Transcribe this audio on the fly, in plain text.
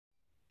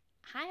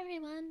Hi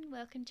everyone,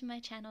 welcome to my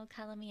channel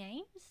Colour Me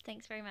Aims.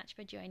 Thanks very much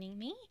for joining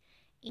me.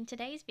 In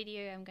today's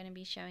video I'm going to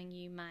be showing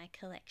you my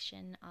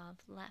collection of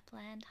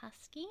Lapland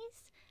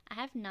Huskies. I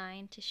have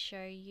 9 to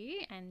show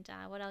you, and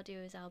what I'll do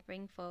is I'll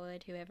bring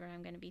forward whoever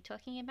I'm going to be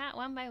talking about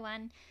one by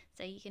one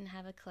so you can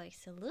have a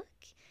closer look.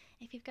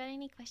 If you've got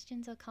any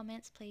questions or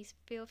comments, please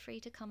feel free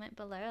to comment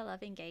below. I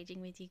love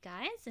engaging with you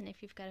guys, and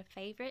if you've got a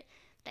favourite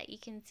that you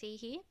can see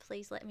here,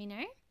 please let me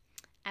know.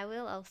 I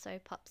will also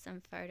pop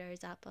some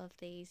photos up of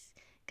these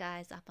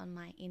guys up on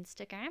my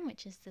Instagram,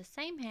 which is the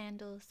same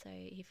handle, so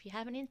if you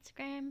have an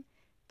Instagram,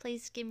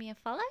 please give me a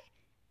follow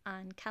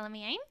on Colour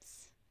Me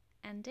Aims.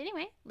 And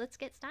anyway, let's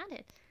get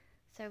started.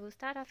 So we'll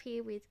start off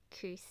here with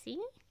Kuusi.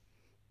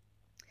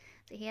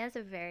 So he has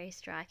a very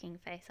striking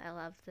face. I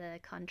love the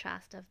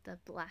contrast of the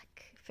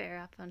black fur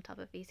up on top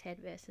of his head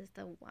versus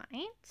the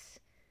white.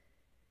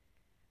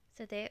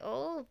 So they're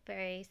all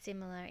very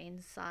similar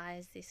in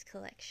size, this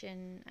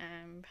collection,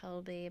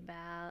 probably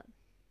about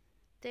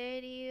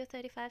 30 or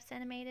 35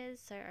 centimeters,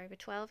 so over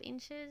 12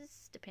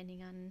 inches,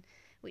 depending on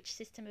which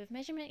system of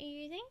measurement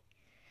you're using.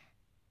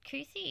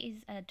 Kuusi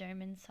is a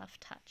Doman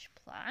Soft Touch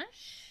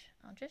plush.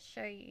 I'll just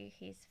show you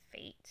his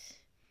feet.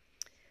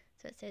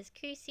 So it says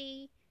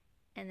Kuusi,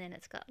 and then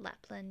it's got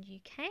Lapland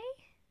UK.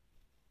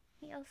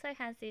 He also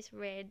has this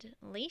red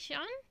leash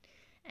on,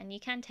 and you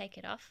can take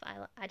it off. I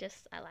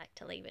like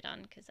to leave it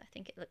on because I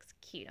think it looks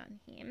cute on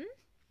him.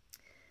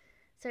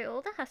 So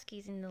all the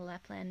Huskies in the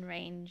Lapland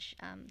range,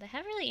 they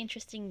have really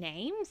interesting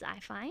names,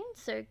 I find.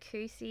 So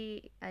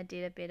Kuusi, I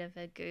did a bit of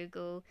a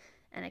Google,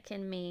 and it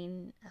can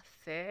mean a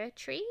fir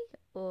tree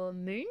or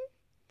moon.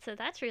 So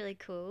that's really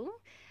cool.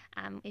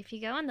 If you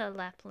go on the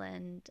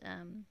Lapland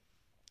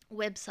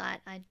website,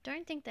 I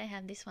don't think they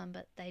have this one,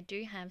 but they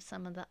do have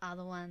some of the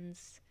other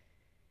ones.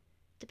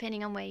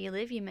 Depending on where you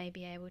live, you may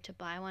be able to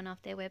buy one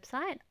off their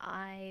website.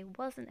 I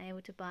wasn't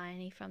able to buy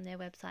any from their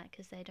website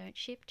because they don't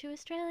ship to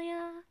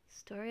Australia.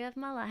 Story of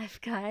my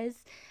life,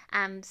 guys.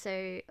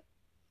 So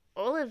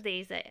all of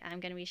these that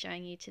I'm going to be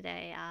showing you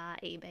today are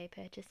eBay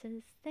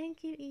purchases.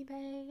 Thank you,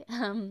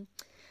 eBay.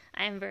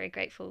 I am very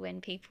grateful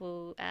when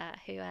people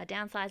who are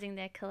downsizing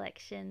their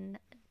collection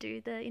do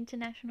the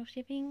international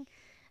shipping.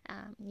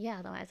 Yeah,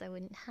 otherwise I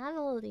wouldn't have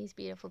all of these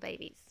beautiful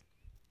babies.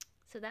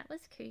 So that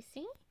was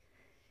Kuusi.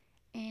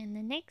 And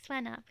the next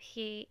one up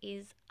here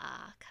is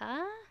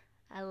Arka.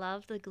 I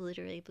love the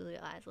glittery blue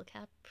eyes. Look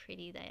how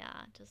pretty they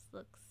are. Just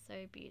looks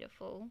so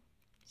beautiful.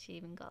 She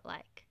even got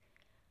like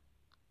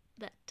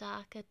that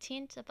darker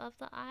tint above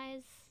the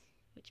eyes,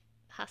 which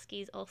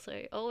Huskies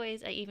also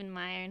always, even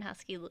my own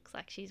Husky looks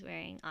like she's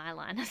wearing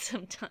eyeliner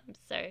sometimes.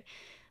 So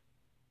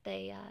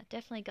they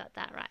definitely got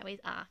that right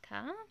with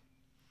Arka.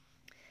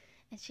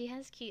 And she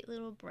has cute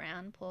little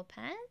brown paw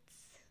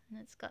pads, and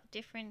it's got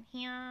different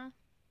here.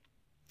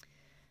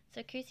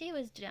 So Kuusi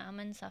was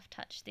Doman Soft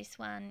Touch. This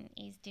one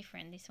is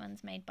different. This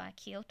one's made by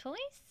Keel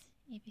Toys,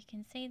 if you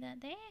can see that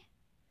there.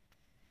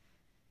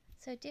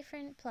 So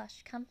different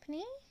plush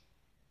company.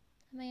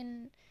 I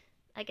mean,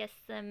 I guess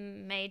the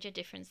major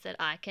difference that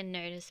I can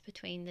notice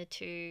between the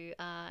two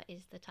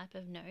is the type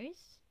of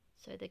nose.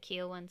 So the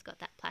Keel one's got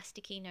that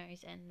plasticky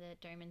nose, and the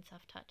Doman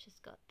Soft Touch has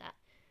got that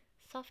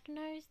soft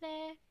nose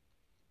there.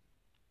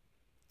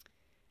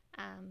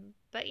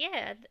 But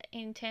yeah,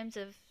 in terms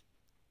of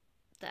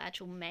the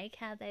actual make,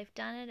 how they've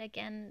done it,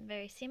 again,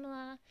 very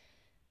similar,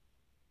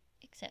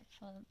 except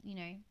for, you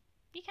know,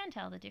 you can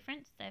tell the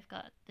difference. They've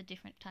got the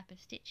different type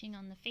of stitching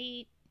on the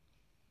feet.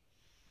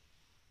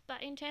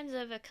 But in terms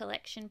of a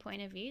collection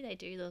point of view, they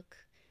do look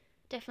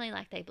definitely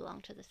like they belong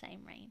to the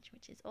same range,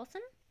 which is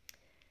awesome.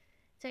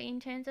 So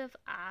in terms of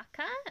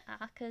Arka,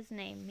 Arka's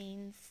name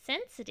means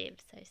sensitive,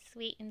 so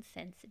sweet and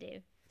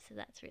sensitive. So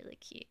that's really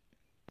cute.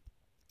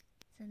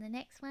 So the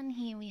next one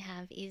here we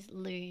have is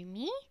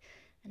Lumi.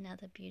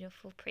 Another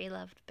beautiful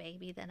pre-loved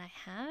baby that I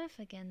have.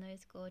 Again,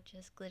 those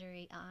gorgeous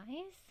glittery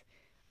eyes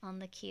on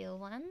the Keel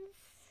ones.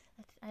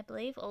 I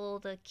believe all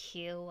the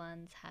Keel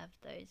ones have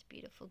those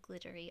beautiful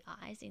glittery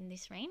eyes in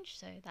this range.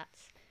 So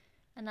that's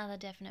another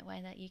definite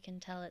way that you can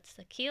tell it's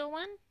the Keel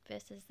one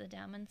versus the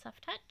Doman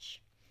Soft Touch.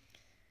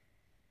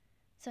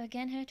 So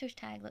again, her tush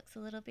tag looks a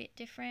little bit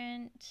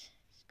different.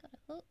 She's got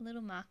a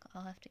little mark.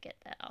 I'll have to get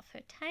that off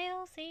her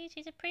tail. See,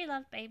 she's a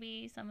pre-loved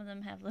baby. Some of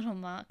them have little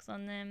marks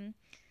on them.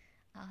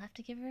 I'll have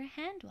to give her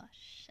a hand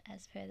wash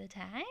as per the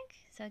tag.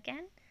 So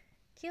again,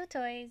 Keel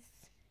Toys,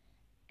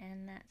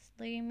 and that's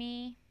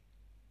Lumi.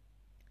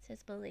 It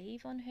says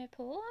believe on her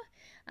paw.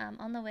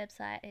 On the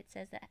website it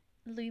says that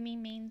Lumi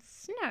means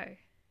snow.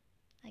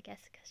 I guess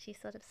because she's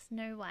sort of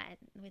snow white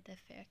with the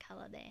fur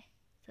colour there.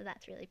 So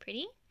that's really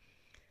pretty.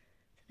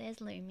 So there's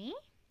Lumi.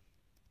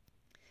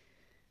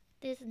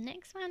 This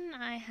next one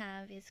I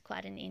have is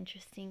quite an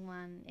interesting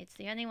one. It's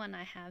the only one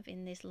I have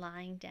in this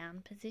lying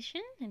down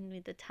position and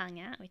with the tongue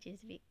out, which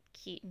is a bit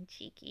cute and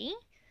cheeky.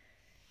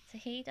 So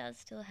he does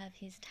still have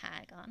his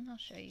tag on. I'll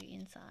show you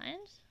inside.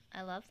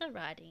 I love the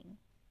writing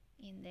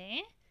in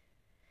there.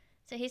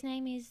 So his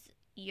name is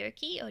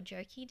Joki or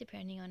Joki,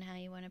 depending on how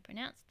you want to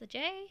pronounce the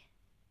J.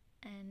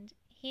 And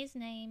his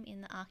name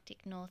in the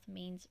Arctic North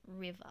means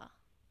river.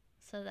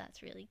 so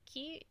that's really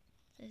cute.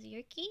 Says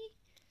Joki.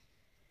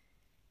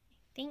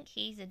 I think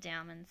he's a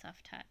Dowman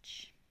Soft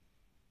Touch.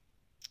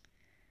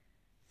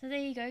 So there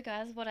you go,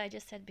 guys. What I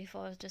just said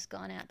before has just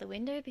gone out the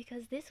window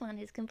because this one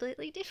is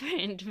completely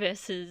different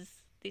versus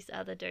this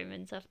other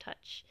Doberman Soft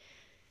Touch.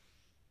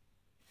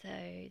 So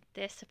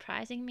they're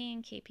surprising me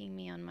and keeping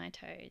me on my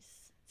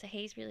toes. So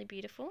he's really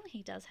beautiful.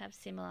 He does have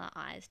similar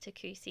eyes to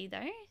Kuusi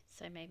though,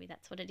 so maybe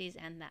that's what it is,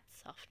 and that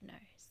soft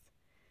nose.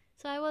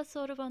 So I was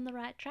sort of on the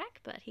right track,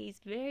 but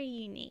he's very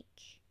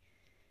unique.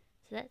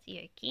 So that's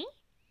Joki.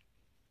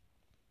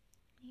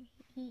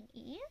 He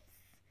is.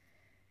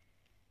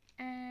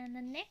 And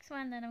the next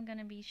one that I'm going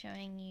to be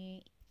showing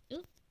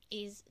you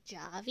is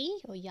Jarvi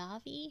or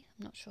Jarvi.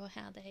 I'm not sure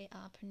how they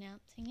are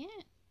pronouncing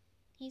it.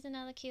 He's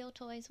another Keel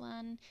Toys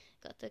one.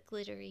 Got the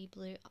glittery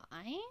blue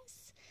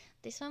eyes.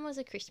 This one was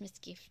a Christmas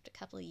gift a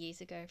couple of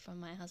years ago from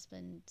my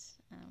husband,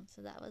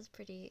 so that was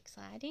pretty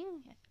exciting.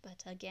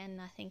 But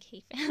again, I think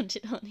he found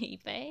it on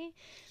eBay.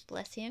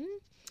 Bless him.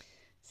 It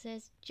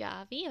says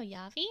Jarvi or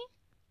Jarvi.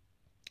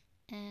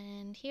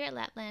 And here at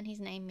Lapland, his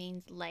name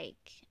means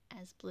lake,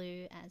 as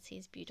blue as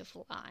his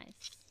beautiful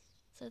eyes.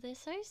 So they're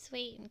so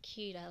sweet and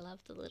cute. I love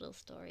the little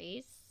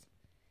stories.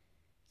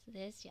 So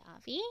there's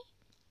Jarvi.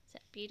 It's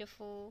that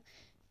beautiful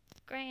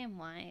grey and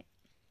white.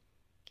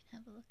 You can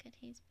have a look at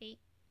his beak.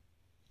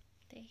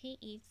 There he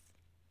is.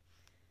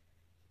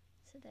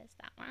 So there's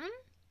that one.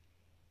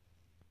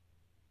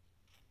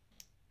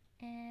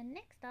 And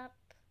next up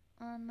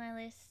on my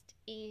list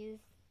is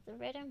the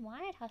red and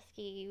white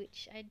husky,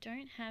 which I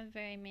don't have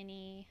very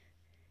many,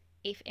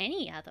 if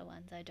any other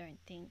ones, I don't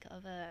think,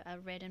 of a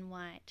red and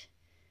white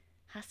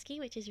husky,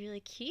 which is really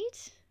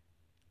cute.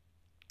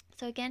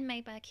 So again,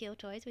 made by Keel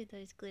Toys with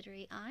those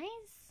glittery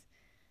eyes.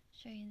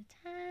 Show you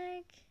the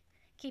tag.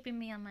 Keeping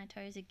me on my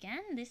toes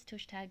again. This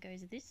tush tag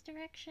goes this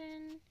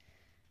direction,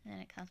 and then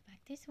it comes back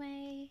this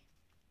way.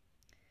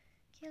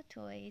 Keel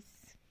Toys.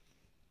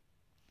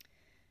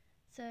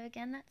 So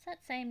again, that's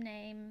that same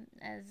name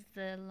as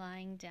the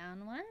lying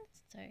down one.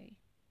 So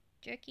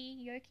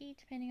Joki, Joki,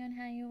 depending on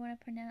how you want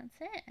to pronounce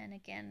it. And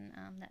again,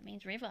 that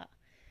means river.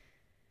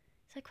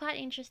 So quite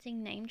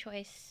interesting name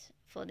choice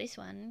for this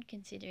one,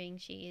 considering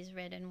she is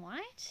red and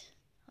white.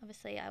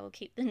 Obviously, I will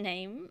keep the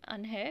name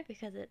on her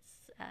because it's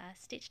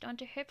stitched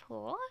onto her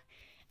paw.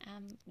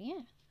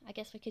 Yeah, I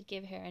guess we could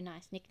give her a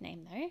nice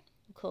nickname though.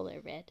 We'll call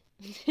her Red.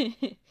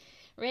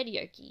 Red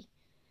Joki.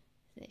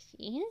 There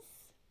she is.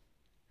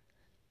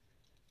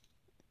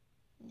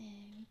 There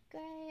we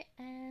go.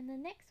 And the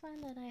next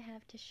one that I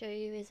have to show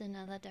you is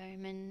another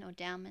Doberman or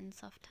Dowman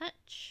Soft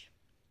Touch.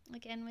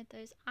 Again with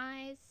those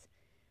eyes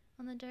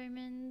on the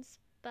Dobermans.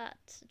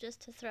 But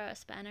just to throw a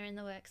spanner in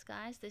the works,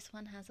 guys, this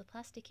one has a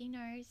plasticky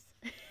nose.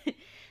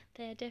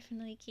 They're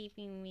definitely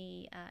keeping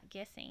me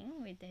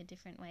guessing with their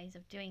different ways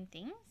of doing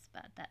things,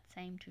 but that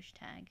same tush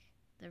tag,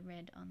 the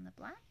red on the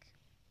black.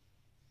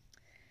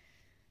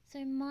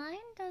 So mine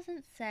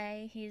doesn't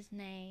say his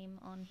name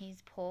on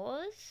his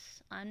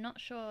paws. I'm not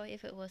sure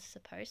if it was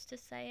supposed to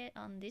say it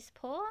on this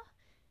paw.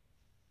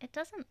 It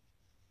doesn't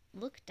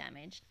look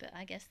damaged, but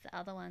I guess the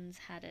other ones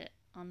had it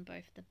on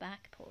both the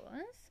back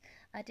paws.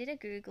 I did a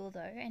Google though,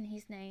 and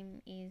his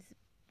name is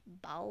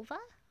Balva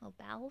or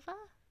Balva,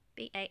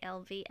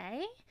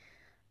 B-A-L-V-A,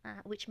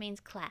 which means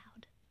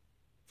cloud.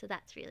 So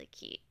that's really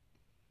cute.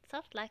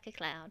 Soft like a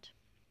cloud.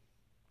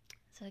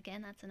 So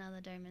again, that's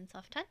another Doberman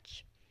Soft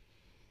Touch.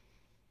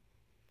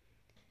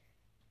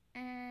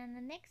 And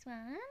the next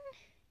one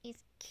is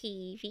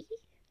Kivi,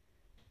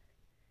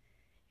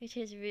 which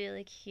is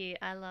really cute.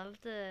 I love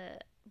the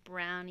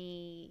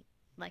brownie,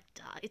 like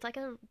dark. It's like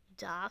a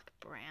dark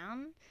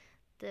brown.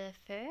 The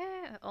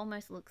fur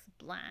almost looks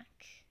black,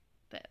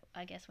 but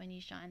I guess when you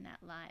shine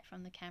that light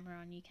from the camera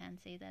on, you can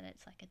see that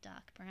it's like a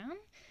dark brown.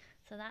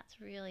 So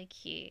that's really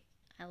cute.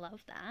 I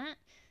love that.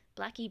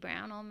 Blacky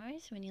brown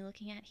almost when you're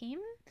looking at him.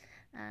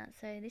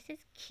 So this is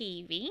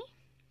Kivi.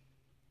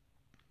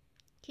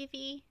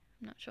 Kivi,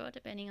 I'm not sure,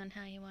 depending on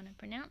how you want to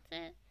pronounce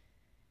it.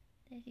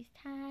 There's his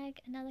tag,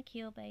 another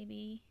Keel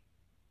baby.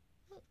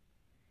 Ooh.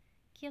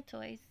 Keel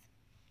Toys.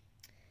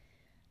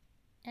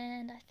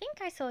 And I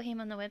think I saw him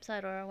on the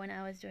website or when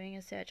I was doing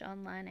a search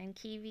online, and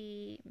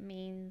Kivi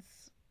means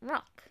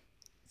rock.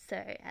 So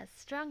as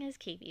strong as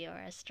Kivi, or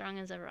as strong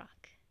as a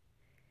rock,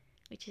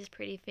 which is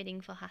pretty fitting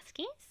for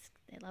Huskies.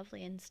 They're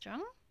lovely and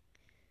strong.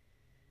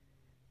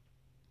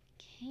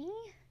 Okay,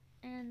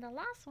 and the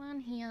last one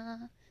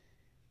here,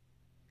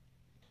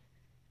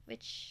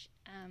 which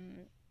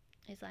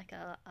is like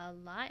a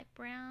light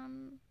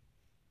brown,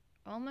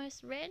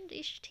 almost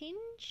reddish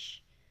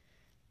tinge.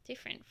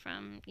 Different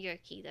from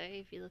Joki though,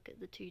 if you look at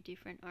the two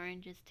different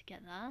oranges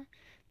together.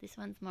 This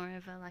one's more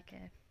of a like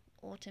a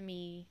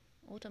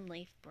autumn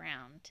leaf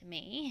brown to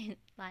me.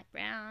 Light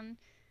brown,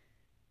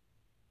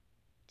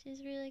 which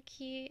is really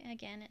cute.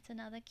 Again, it's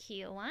another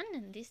Keel one,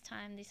 and this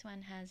time this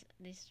one has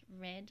this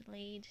red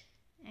lead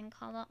and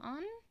collar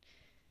on,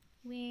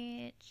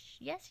 which,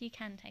 yes, you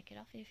can take it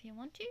off if you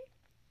want to.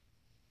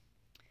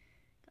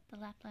 Got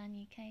the Lapland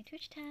UK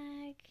tush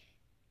tag,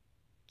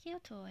 Keel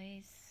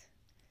Toys.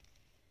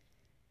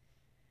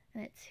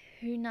 and it's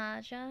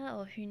Hunaja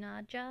or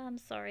Hunaja. I'm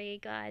sorry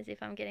guys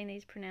if I'm getting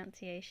these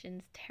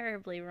pronunciations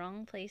terribly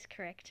wrong, please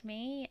correct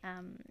me.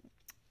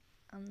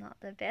 I'm not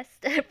the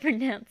best at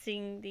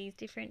pronouncing these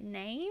different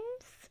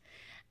names,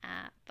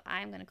 but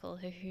I'm going to call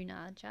her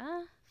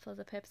Hunaja for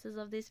the purposes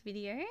of this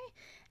video.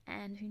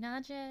 And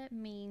Hunaja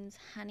means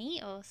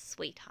honey or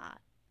sweetheart,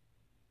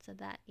 so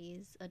that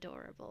is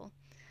adorable.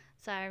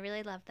 So I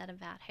really love that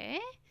about her.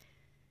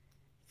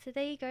 So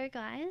there you go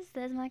guys,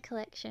 there's my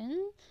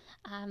collection.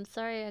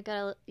 Sorry I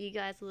got you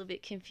guys a little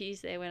bit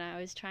confused there when I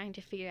was trying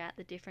to figure out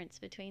the difference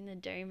between the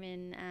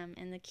Doman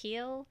and the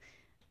Keel.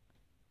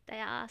 They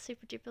are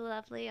super duper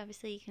lovely.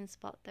 Obviously you can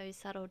spot those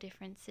subtle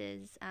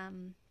differences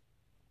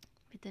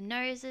with the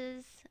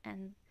noses,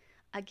 and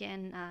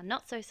again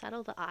not so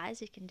subtle, the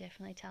eyes. You can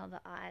definitely tell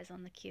the eyes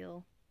on the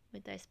Keel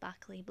with those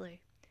sparkly blue.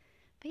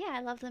 But yeah,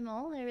 I love them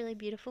all. They're really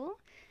beautiful.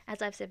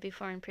 As I've said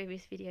before in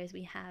previous videos,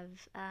 we have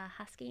a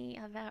Husky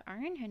of our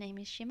own. Her name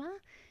is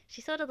Shimmer.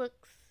 She sort of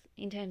looks,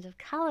 in terms of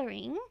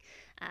colouring,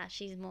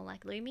 she's more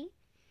like Lumi.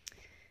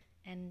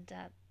 And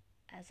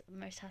as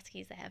most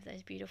Huskies, they have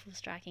those beautiful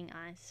striking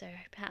eyes. So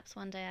perhaps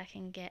one day I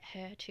can get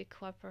her to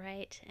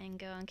cooperate and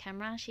go on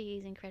camera. She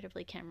is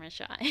incredibly camera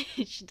shy.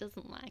 She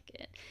doesn't like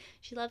it.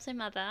 She loves her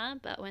mother,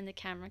 but when the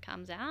camera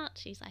comes out,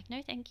 she's like,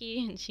 no thank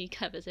you. And she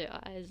covers her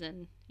eyes,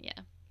 and yeah.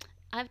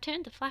 I've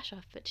turned the flash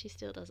off, but she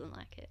still doesn't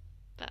like it.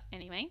 But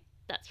anyway,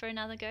 that's for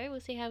another go. We'll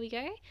see how we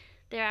go.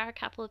 There are a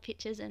couple of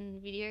pictures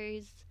and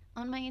videos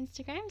on my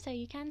Instagram, so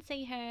you can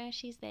see her.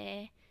 She's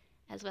there,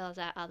 as well as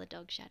our other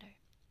dog, Shadow.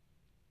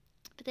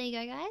 But there you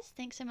go, guys.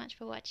 Thanks so much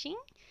for watching.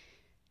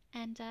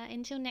 And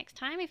until next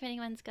time, if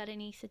anyone's got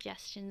any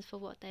suggestions for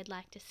what they'd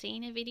like to see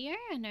in a video.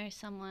 I know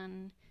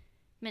someone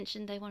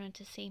mentioned they wanted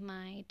to see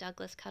my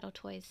Douglas Cuddle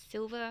Toys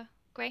Silver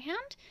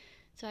Greyhound.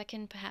 So I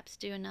can perhaps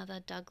do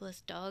another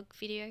Douglas dog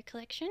video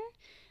collection.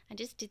 I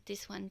just did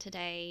this one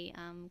today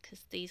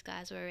because these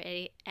guys were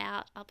already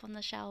out up on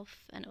the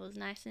shelf and it was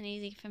nice and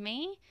easy for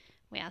me.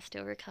 We are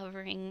still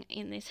recovering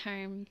in this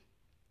home.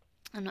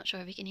 I'm not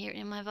sure if you can hear it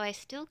in my voice.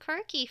 Still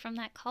croaky from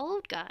that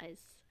cold, guys.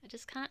 I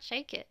just can't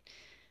shake it.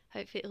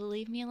 Hopefully it will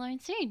leave me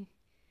alone soon.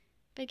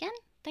 But again,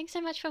 thanks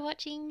so much for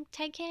watching.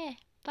 Take care.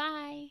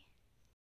 Bye.